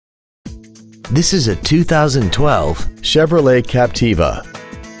This is a 2012 Chevrolet Captiva.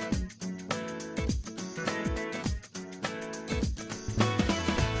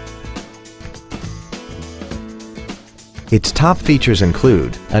 Its top features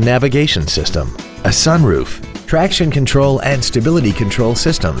include a navigation system, a sunroof, traction control and stability control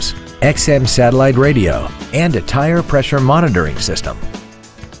systems, XM satellite radio, and a tire pressure monitoring system.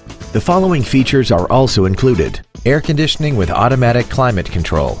 The following features are also included: air conditioning with automatic climate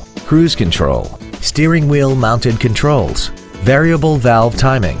control, cruise control, steering wheel mounted controls, variable valve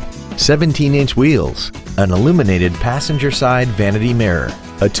timing, 17-inch wheels, an illuminated passenger side vanity mirror,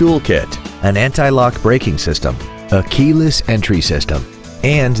 a toolkit, an anti-lock braking system, a keyless entry system,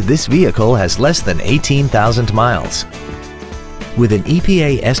 and this vehicle has less than 18,000 miles. With an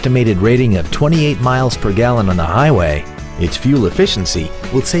EPA estimated rating of 28 miles per gallon on the highway, its fuel efficiency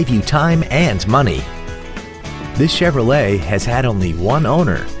will save you time and money. This Chevrolet has had only one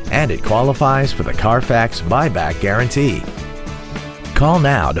owner, and it qualifies for the Carfax buyback guarantee. Call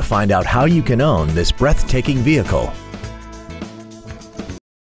now to find out how you can own this breathtaking vehicle.